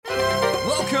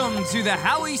Welcome to the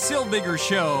Howie Silbiger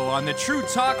Show on the True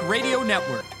Talk Radio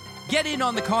Network. Get in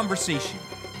on the conversation.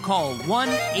 Call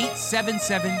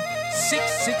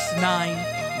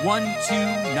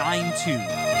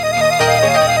 1-877-669-1292.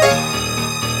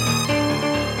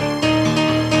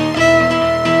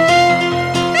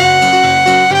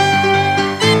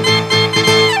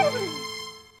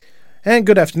 And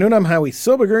good afternoon, I'm Howie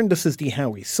Silbiger, and this is the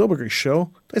Howie Silbiger Show.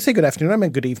 Did I say good afternoon? I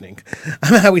meant good evening.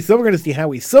 I'm Howie Silbiger, and this is the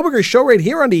Howie Silbiger Show right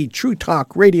here on the True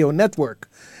Talk Radio Network.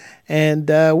 And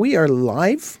we are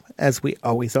live, as we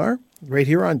always are, right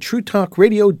here on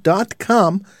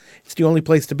TrueTalkRadio.com. It's the only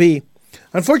place to be.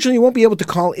 Unfortunately, you won't be able to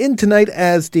call in tonight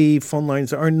as the phone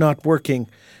lines are not working.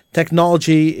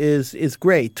 Technology is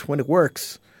great when it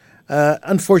works.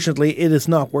 Unfortunately, it is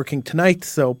not working tonight,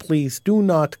 so please do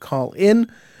not call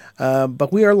in.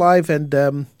 But we are live,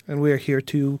 and we are here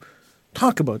to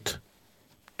talk about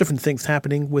different things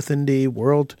happening within the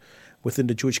world, within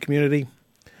the Jewish community,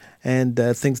 and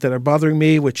things that are bothering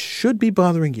me, which should be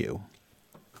bothering you.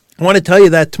 I want to tell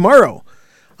you that tomorrow,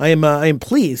 I am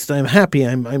pleased, I am happy,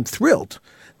 I'm thrilled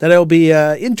that I will be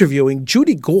interviewing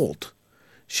Judy Gold.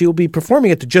 She will be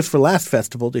performing at the Just for Laughs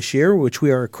Festival this year, which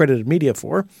we are accredited media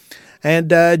for,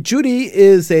 and Judy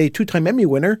is a two-time Emmy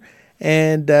winner.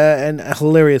 And a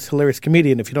hilarious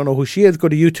comedian. If you don't know who she is, go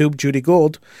to YouTube, Judy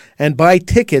Gold, and buy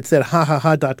tickets at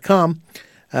hahaha.com.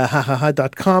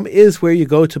 Hahaha.com is where you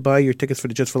go to buy your tickets for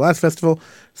the Just for Laughs Festival.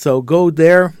 So go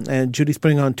there, and Judy's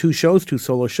putting on two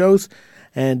solo shows.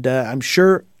 And I'm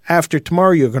sure after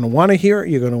tomorrow you're going to want to hear,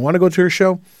 you're going to want to go to her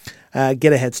show.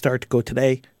 Get a head start to go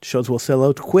today. The shows will sell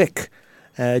out quick.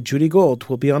 Judy Gold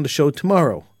will be on the show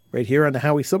tomorrow, right here on the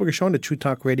Howie Silbiger Show on the True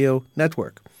Talk Radio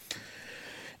Network.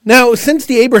 Now, since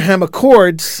the Abraham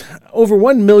Accords, over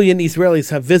 1 million Israelis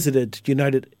have visited the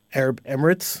United Arab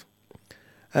Emirates.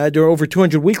 There are over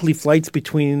 200 weekly flights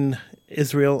between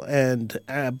Israel and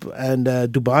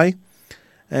Dubai,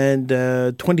 and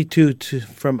 22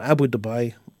 from Abu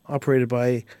Dabai, operated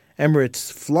by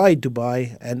Emirates Fly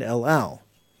Dubai and El Al.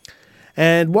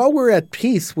 And while we're at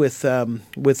peace with the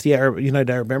United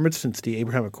Arab Emirates since the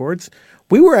Abraham Accords,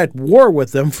 we were at war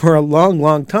with them for a long,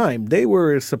 long time. They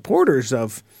were supporters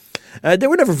of. They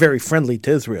were never very friendly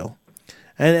to Israel,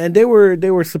 and they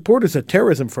were supporters of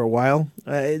terrorism for a while.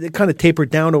 It kind of tapered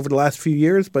down over the last few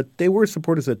years, but they were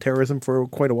supporters of terrorism for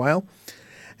quite a while.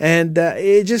 And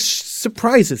it just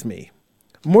surprises me,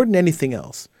 more than anything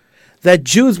else, that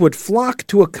Jews would flock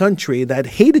to a country that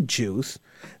hated Jews,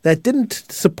 that didn't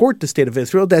support the state of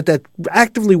Israel, that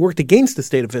actively worked against the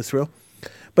state of Israel.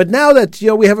 But now that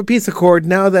we have a peace accord,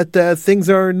 now that things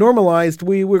are normalized,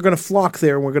 we're going to flock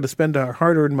there and we're going to spend our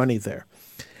hard-earned money there.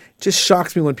 It just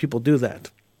shocks me when people do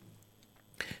that.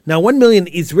 Now, 1 million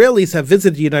Israelis have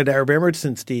visited the United Arab Emirates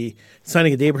since the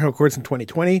signing of the Abraham Accords in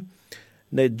 2020.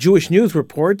 The Jewish News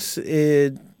reports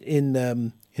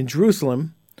in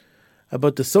Jerusalem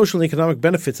about the social and economic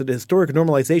benefits of the historic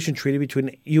normalization treaty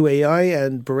between UAE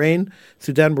and Bahrain,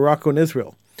 Sudan, Morocco, and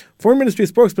Israel. Foreign Ministry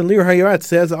spokesman Lear Hayat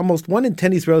says almost 1 in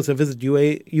 10 Israelis have visited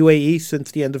UAE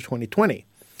since the end of 2020.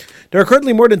 There are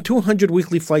currently more than 200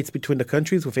 weekly flights between the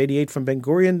countries, with 88 from Ben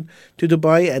Gurion to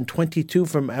Dubai and 22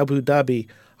 from Abu Dhabi,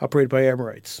 operated by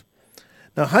Emirates.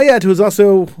 Now, Hayat, who is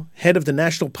also head of the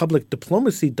National Public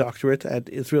Diplomacy Doctorate at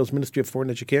Israel's Ministry of Foreign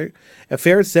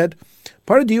Affairs, said,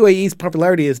 part of the UAE's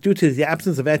popularity is due to the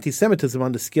absence of anti-Semitism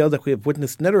on the scale that we have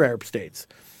witnessed in other Arab states.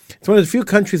 It's one of the few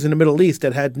countries in the Middle East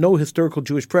that had no historical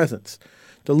Jewish presence.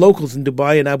 The locals in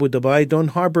Dubai and Abu Dhabi don't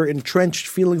harbor entrenched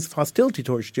feelings of hostility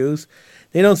towards Jews.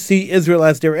 They don't see Israel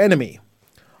as their enemy,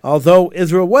 although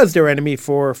Israel was their enemy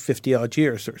for 50-odd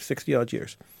years or 60-odd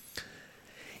years.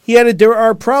 He added, there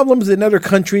are problems in other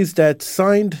countries that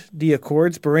signed the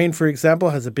accords. Bahrain, for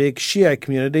example, has a big Shiite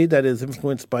community that is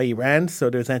influenced by Iran, so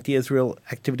there's anti-Israel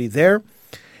activity there.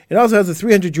 It also has a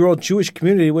 300-year-old Jewish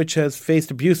community which has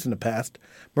faced abuse in the past.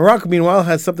 Morocco, meanwhile,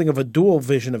 has something of a dual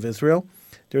vision of Israel.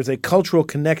 There's a cultural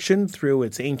connection through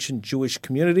its ancient Jewish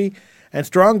community and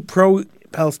strong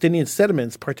pro-Palestinian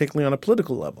sentiments, particularly on a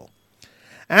political level.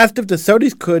 Asked if the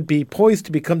Saudis could be poised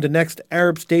to become the next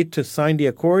Arab state to sign the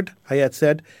accord, Hayat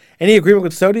said, any agreement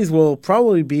with Saudis will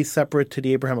probably be separate to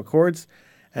the Abraham Accords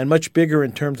and much bigger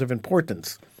in terms of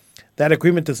importance. That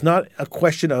agreement is not a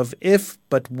question of if,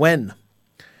 but when.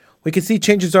 We can see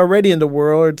changes already in the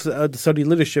world the Saudi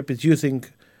leadership is using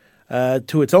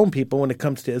to its own people when it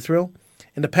comes to Israel.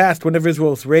 In the past, whenever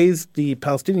Israel was raised, the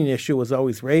Palestinian issue was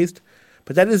always raised,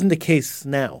 but that isn't the case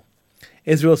now.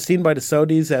 Israel is seen by the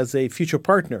Saudis as a future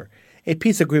partner. A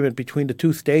peace agreement between the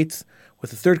two states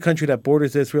with a third country that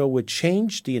borders Israel would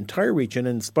change the entire region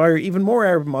and inspire even more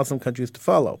Arab Muslim countries to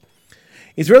follow.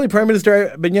 Israeli Prime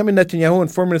Minister Benjamin Netanyahu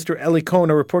and Foreign Minister Eli Cohen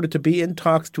are reported to be in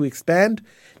talks to expand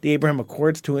the Abraham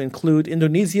Accords to include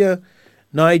Indonesia,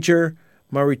 Niger,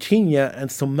 Mauritania, and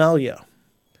Somalia.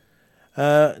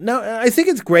 Now, I think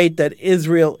it's great that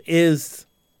Israel is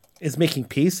making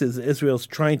peace. Israel's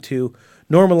trying to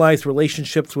normalize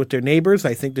relationships with their neighbors.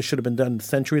 I think this should have been done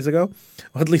centuries ago,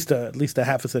 well, at least a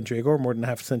half a century ago, or more than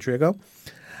half a century ago.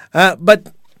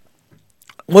 But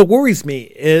what worries me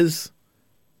is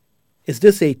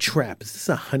this a trap? Is this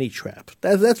a honey trap?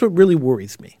 That's what really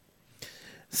worries me.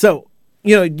 So,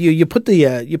 you put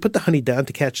the honey down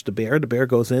to catch the bear. The bear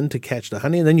goes in to catch the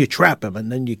honey, and then you trap him,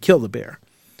 and then you kill the bear.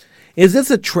 Is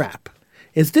this a trap?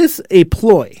 Is this a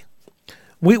ploy?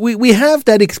 We have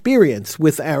that experience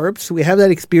with Arabs. We have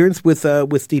that experience with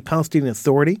the Palestinian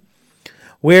Authority,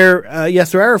 where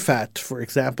Yasser Arafat, for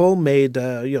example, signed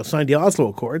the Oslo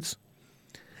Accords,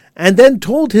 and then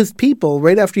told his people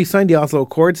right after he signed the Oslo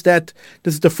Accords that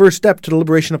this is the first step to the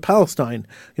liberation of Palestine.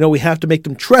 We have to make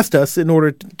them trust us in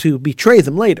order to betray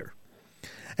them later.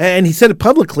 And he said it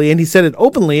publicly, and he said it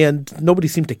openly, and nobody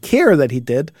seemed to care that he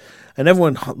did. And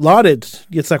everyone lauded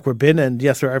Yitzhak Rabin and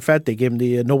Yasser Arafat. They gave him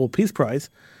the Nobel Peace Prize,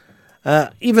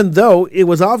 even though it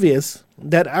was obvious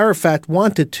that Arafat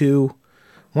wanted to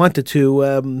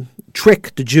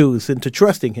trick the Jews into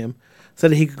trusting him so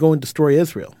that he could go and destroy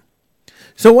Israel.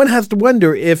 So one has to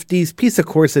wonder if these peace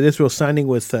accords that Israel's signing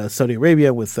with Saudi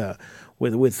Arabia, with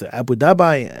Abu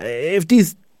Dabai, if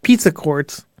these peace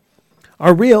accords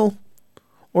are real,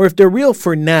 or if they're real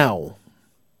for now.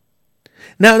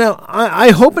 Now,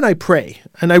 I hope and I pray,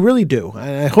 and I really do.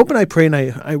 I hope and I pray, and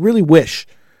I really wish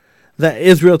that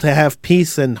Israel to have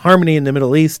peace and harmony in the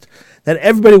Middle East, that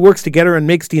everybody works together and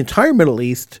makes the entire Middle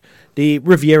East the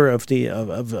Riviera of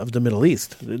the Middle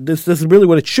East. This is really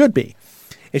what it should be.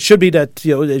 It should be that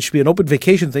it should be an open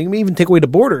vacation thing. Even take away the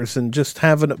borders and just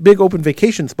have a big open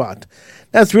vacation spot.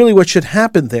 That's really what should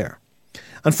happen there.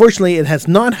 Unfortunately, it has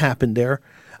not happened there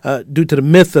due to the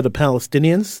myth of the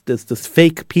Palestinians. This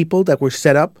fake people that were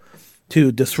set up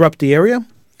to disrupt the area,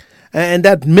 and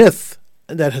that myth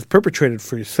that has perpetrated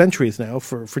for centuries now,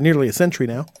 for nearly a century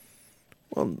now.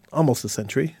 Well, almost a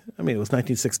century. I mean, it was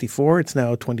 1964. It's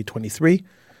now 2023.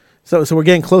 So we're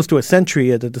getting close to a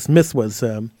century that this myth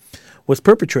was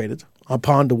perpetrated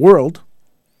upon the world.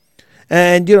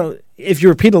 And, if you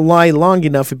repeat a lie long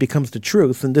enough, it becomes the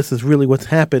truth. And this is really what's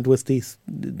happened with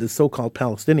the so-called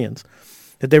Palestinians,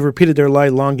 that they've repeated their lie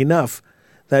long enough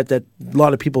that a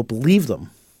lot of people believe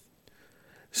them.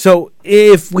 So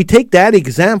if we take that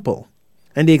example,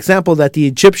 and the example that the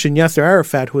Egyptian Yasser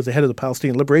Arafat, who was the head of the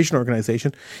Palestinian Liberation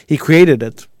Organization, he created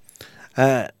it.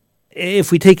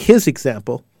 If we take his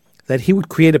example, that he would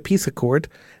create a peace accord,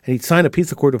 and he'd sign a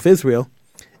peace accord with Israel,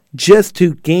 just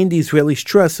to gain the Israelis'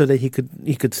 trust so that he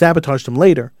could sabotage them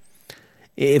later.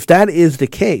 If that is the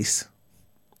case,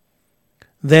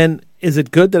 then is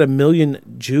it good that 1 million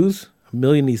Jews, 1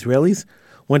 million Israelis,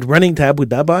 went running to Abu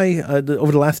Dabai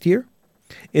over the last year?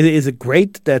 Is it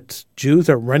great that Jews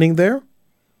are running there?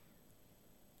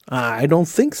 I don't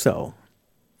think so.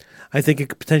 I think it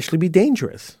could potentially be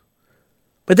dangerous.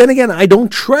 But then again, I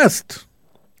don't trust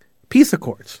peace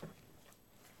accords.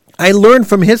 I learn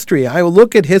from history. I will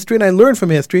look at history and I learn from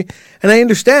history, and I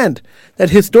understand that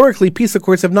historically peace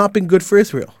accords have not been good for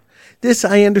Israel. This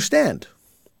I understand.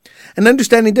 And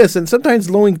understanding this, and sometimes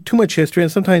knowing too much history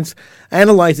and sometimes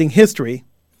analyzing history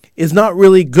is not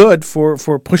really good for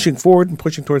pushing forward and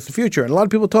pushing towards the future. And a lot of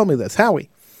people told me this. Howie,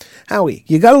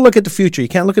 you got to look at the future. You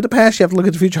can't look at the past. You have to look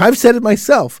at the future. I've said it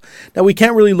myself. Now, we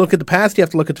can't really look at the past. You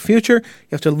have to look at the future.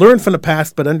 You have to learn from the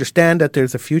past, but understand that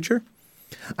there's a future.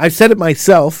 I've said it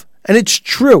myself, and it's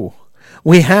true.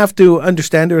 We have to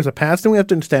understand there is a past, and we have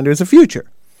to understand there is a future.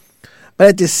 But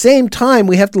at the same time,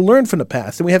 we have to learn from the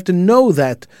past, and we have to know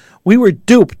that we were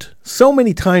duped so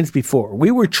many times before.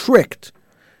 We were tricked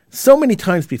so many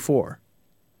times before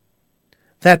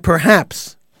that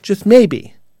perhaps, just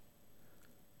maybe,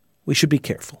 we should be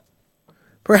careful.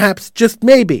 Perhaps, just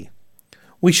maybe,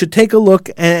 we should take a look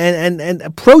and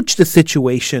approach the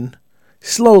situation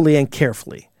slowly and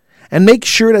carefully and make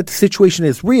sure that the situation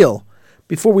is real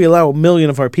before we allow 1 million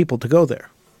of our people to go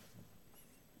there.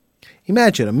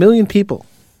 Imagine 1 million people.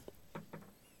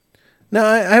 Now,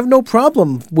 I have no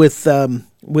problem with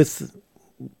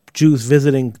Jews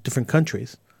visiting different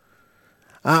countries.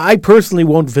 I personally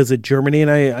won't visit Germany, and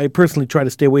I personally try to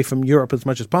stay away from Europe as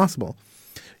much as possible.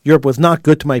 Europe was not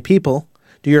good to my people.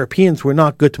 The Europeans were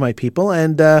not good to my people,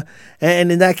 and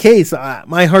in that case,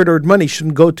 my hard-earned money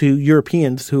shouldn't go to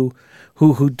Europeans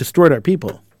who destroyed our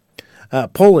people.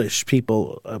 Polish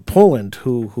people, Poland,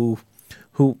 who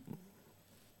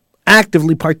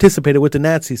actively participated with the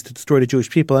Nazis to destroy the Jewish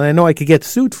people. And I know I could get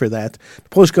sued for that. The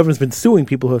Polish government's been suing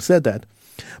people who have said that.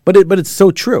 But it's so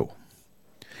true.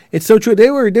 It's so true. They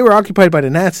were occupied by the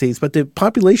Nazis, but the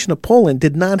population of Poland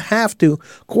did not have to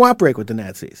cooperate with the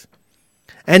Nazis.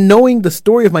 And knowing the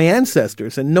story of my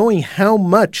ancestors and knowing how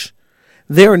much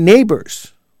their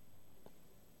neighbors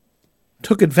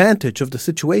took advantage of the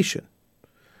situation,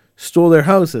 stole their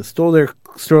houses, stole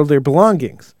their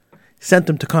belongings, sent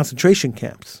them to concentration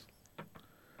camps.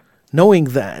 Knowing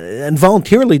that, and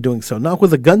voluntarily doing so, not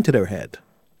with a gun to their head,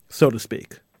 so to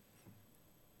speak.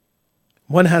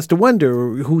 One has to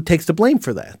wonder who takes the blame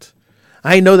for that.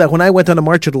 I know that when I went on a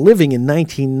March of the Living in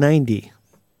 1990,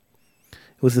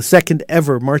 it was the second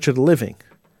ever March of the Living,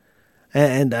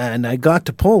 and I got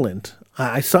to Poland,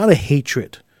 I saw the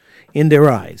hatred in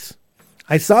their eyes.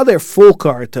 I saw their folk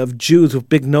art of Jews with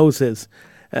big noses,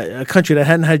 a country that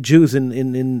hadn't had Jews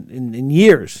in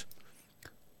years.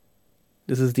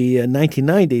 This is the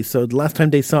 1990s, so the last time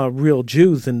they saw real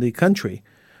Jews in the country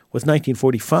was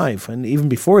 1945, and even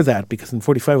before that, because in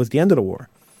 45 was the end of the war.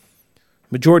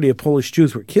 Majority of Polish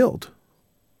Jews were killed.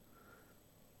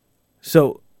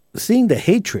 So seeing the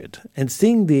hatred and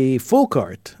seeing the folk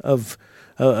art of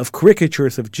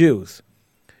caricatures of Jews,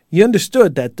 you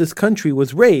understood that this country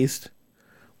was raised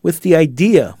with the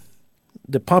idea,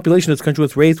 the population of this country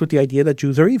was raised with the idea that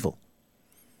Jews are evil.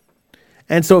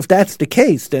 And so if that's the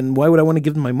case, then why would I want to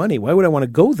give them my money? Why would I want to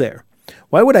go there?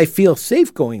 Why would I feel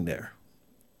safe going there?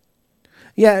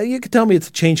 Yeah, you could tell me it's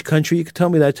a changed country. You could tell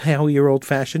me that how you're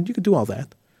old-fashioned. You could do all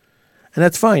that. And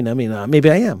that's fine. I mean,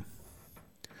 maybe I am.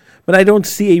 But I don't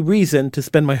see a reason to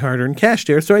spend my hard-earned cash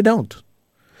there, so I don't.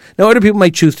 Now, other people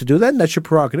might choose to do that, and that's your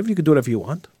prerogative. You can do whatever you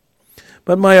want.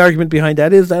 But my argument behind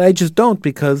that is that I just don't,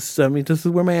 because, this is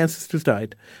where my ancestors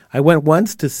died. I went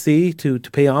once to see, to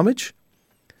pay homage,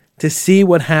 to see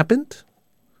what happened,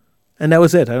 and that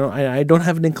was it. I don't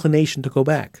have an inclination to go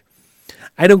back.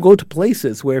 I don't go to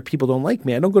places where people don't like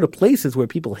me. I don't go to places where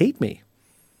people hate me.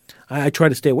 I try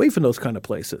to stay away from those kind of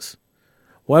places.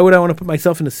 Why would I want to put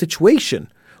myself in a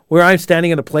situation where I'm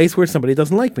standing in a place where somebody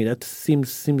doesn't like me? That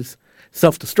seems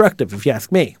self-destructive, if you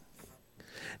ask me.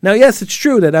 Now, yes, it's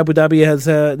true that Abu Dhabi has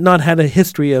not had a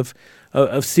history of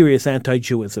serious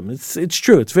anti-Jewism. It's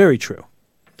true. It's very true.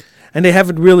 And they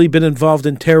haven't really been involved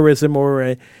in terrorism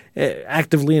or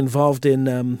actively involved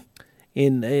in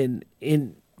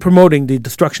promoting the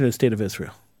destruction of the State of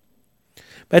Israel.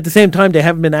 But at the same time, they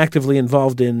haven't been actively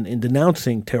involved in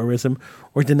denouncing terrorism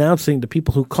or denouncing the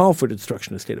people who call for the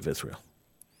destruction of the State of Israel.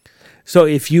 So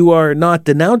if you are not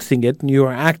denouncing it and you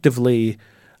are actively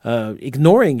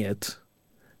ignoring it,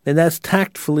 then that's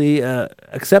tactfully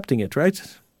accepting it, right?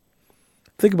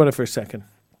 Think about it for a second.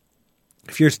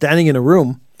 If you're standing in a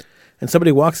room and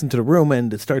somebody walks into the room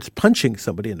and it starts punching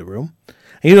somebody in the room,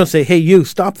 and you don't say, "Hey, you,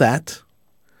 stop that,"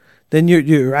 then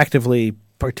you're actively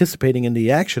participating in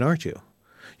the action, aren't you?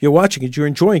 You're watching it, you're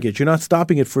enjoying it, you're not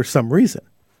stopping it for some reason.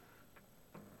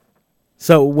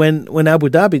 So when Abu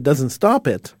Dhabi doesn't stop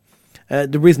it,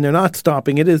 the reason they're not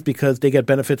stopping it is because they get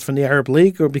benefits from the Arab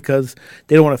League or because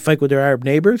they don't want to fight with their Arab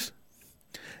neighbors.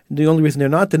 The only reason they're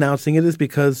not denouncing it is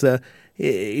because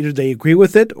either they agree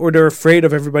with it or they're afraid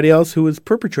of everybody else who is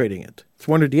perpetrating it. It's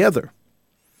one or the other.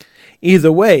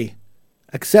 Either way,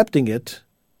 accepting it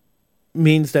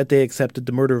means that they accepted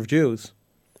the murder of Jews,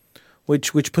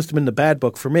 which puts them in the bad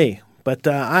book for me. But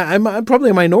I'm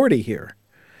probably a minority here.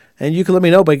 And you can let me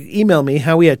know by email me,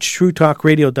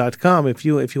 Howie@truetalkradio.com. If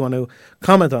you want to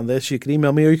comment on this, you can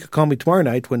email me or you can call me tomorrow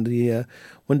night when the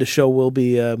show will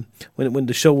be when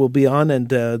the show will be on and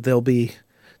there'll be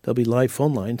live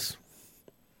phone lines.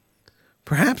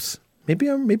 Perhaps maybe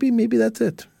that's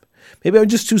it. Maybe I'm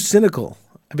just too cynical.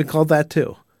 I've been called that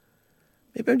too.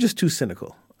 Maybe I'm just too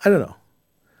cynical. I don't know.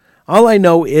 All I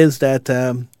know is that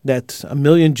 1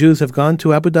 million Jews have gone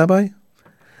to Abu Dhabi.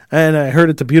 And I heard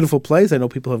it's a beautiful place. I know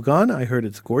people have gone. I heard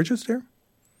it's gorgeous there.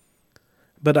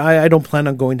 But I don't plan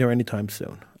on going there anytime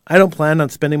soon. I don't plan on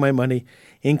spending my money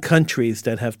in countries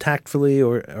that have tactfully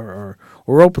or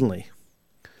openly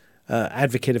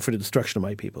advocated for the destruction of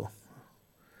my people.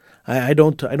 I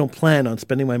don't plan on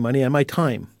spending my money and my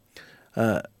time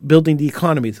building the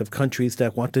economies of countries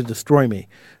that want to destroy me,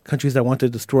 countries that want to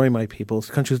destroy my peoples,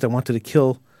 countries that wanted to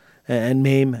kill and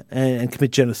maim and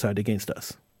commit genocide against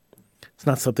us. It's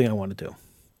not something I want to do.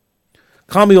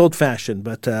 Call me old-fashioned,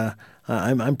 but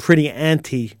I'm pretty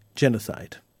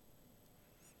anti-genocide.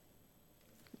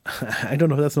 I don't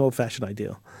know if that's an old-fashioned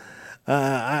ideal.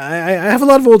 I have a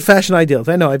lot of old-fashioned ideals.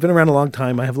 I know, I've been around a long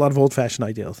time. I have a lot of old-fashioned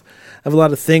ideals. I have a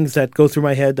lot of things that go through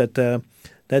my head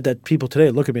that people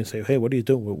today look at me and say, "Hey, what are you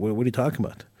doing? What are you talking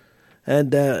about?"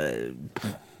 And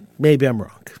Maybe I'm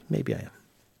wrong. Maybe I am.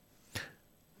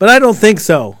 But I don't think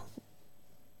so.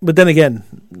 But then again,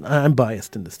 I'm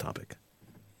biased in this topic.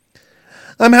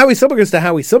 I'm Howie Silberger. It's the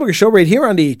Howie Silberger Show right here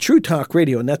on the True Talk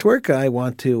Radio Network. I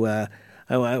want to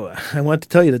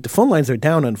tell you that the phone lines are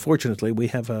down, unfortunately. We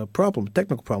have a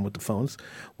technical problem with the phones.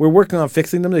 We're working on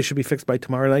fixing them. They should be fixed by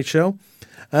tomorrow night's show.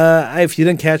 If you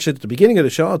didn't catch it at the beginning of the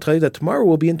show, I'll tell you that tomorrow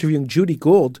we'll be interviewing Judy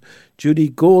Gould. Judy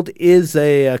Gould is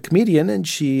a comedian, and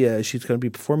she's going to be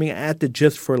performing at the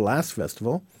Just for Laughs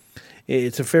Festival.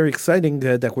 It's very exciting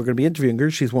that we're going to be interviewing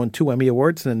her. She's won 2 Emmy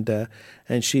Awards, and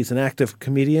she's an active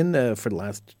comedian for the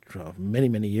last many,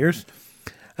 many years.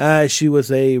 She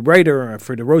was a writer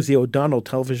for the Rosie O'Donnell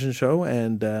television show,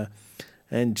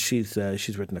 and she's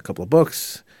written a couple of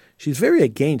books. She's very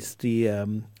against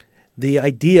the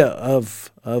idea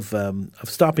of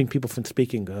stopping people from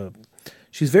speaking.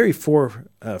 She's very for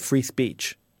free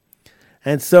speech,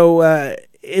 and so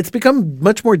it's become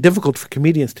much more difficult for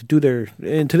comedians to do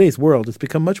in today's world. It's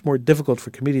become much more difficult for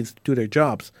comedians to do their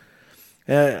jobs,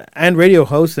 and radio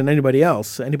hosts and anybody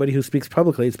who speaks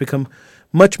publicly. It's become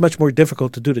much more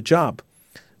difficult to do the job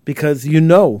because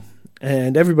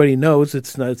and everybody knows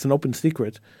it's an open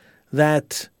secret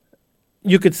that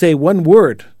you could say one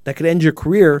word that could end your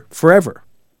career forever.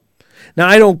 Now,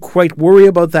 I don't quite worry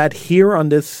about that here on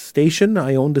this station.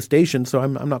 I own the station, so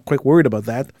I'm not quite worried about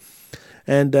that.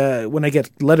 And when I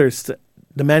get letters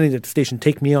demanding that the station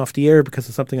take me off the air because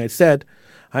of something I said,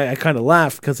 I kind of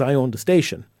laugh because I own the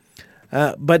station.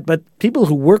 But people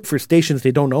who work for stations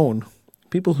they don't own,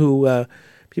 people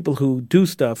who do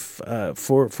stuff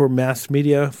for mass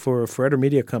media, for other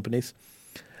media companies,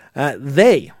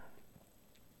 they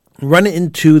run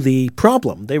into the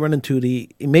problem. They run into the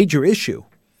major issue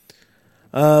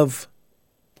of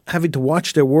having to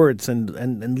watch their words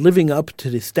and living up to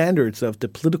the standards of the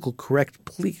political correct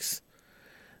police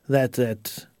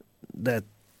that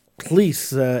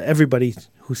police everybody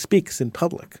who speaks in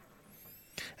public.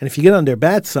 And if you get on their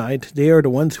bad side, they are the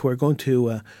ones who are going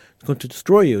to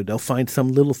destroy you. They'll find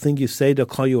some little thing you say. They'll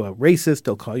call you a racist.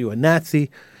 They'll call you a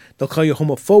Nazi. They'll call you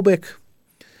homophobic.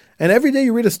 And every day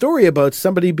you read a story about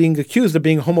somebody being accused of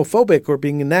being homophobic or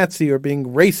being a Nazi or being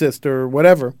racist or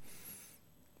whatever.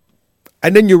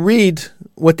 And then you read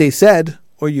what they said,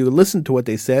 or you listen to what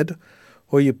they said,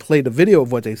 or you play the video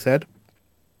of what they said.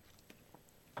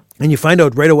 And you find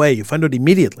out right away, you find out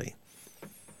immediately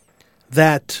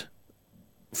that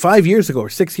 5 years ago or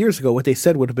 6 years ago, what they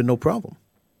said would have been no problem.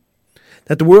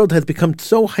 That the world has become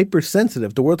so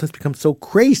hypersensitive, the world has become so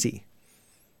crazy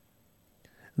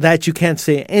that you can't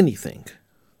say anything.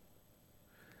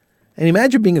 And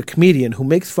imagine being a comedian who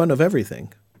makes fun of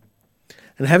everything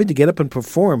and having to get up and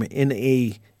perform in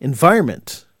an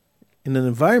environment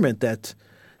that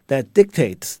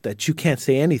dictates that you can't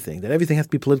say anything, that everything has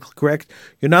to be politically correct.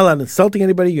 You're not allowed insulting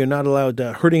anybody. You're not allowed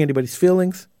hurting anybody's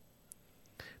feelings.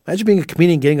 Imagine being a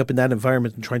comedian getting up in that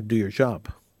environment and trying to do your job.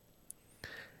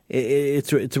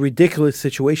 It's a ridiculous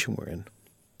situation we're in.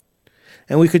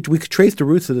 And we could trace the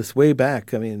roots of this way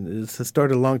back. I mean, it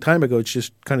started a long time ago. It's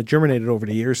just kind of germinated over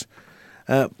the years.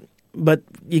 But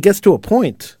it gets to a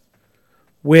point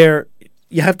where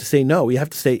you have to say no. You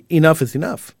have to say enough is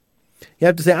enough. You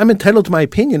have to say, I'm entitled to my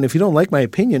opinion. If you don't like my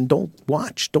opinion, don't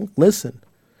watch, don't listen.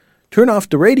 Turn off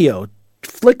the radio,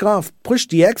 flick off, push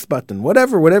the X button,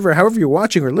 whatever, however you're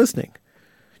watching or listening.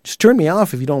 Just turn me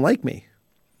off if you don't like me.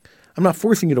 I'm not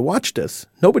forcing you to watch this.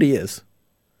 Nobody is.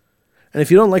 And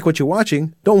if you don't like what you're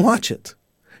watching, don't watch it.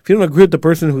 If you don't agree with the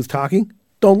person who's talking,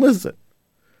 don't listen.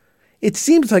 It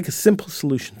seems like a simple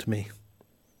solution to me.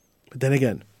 But then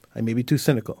again, I may be too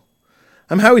cynical.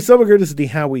 I'm Howie Silberger. This is the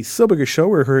Howie Silberger Show.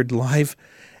 We're heard live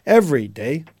every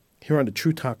day here on the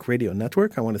True Talk Radio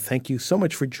Network. I want to thank you so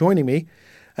much for joining me.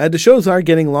 The shows are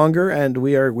getting longer, and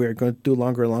we are going to do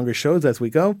longer and longer shows as we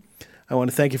go. I want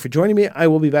to thank you for joining me. I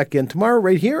will be back again tomorrow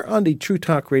right here on the True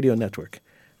Talk Radio Network.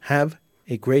 Have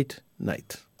a great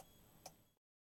night.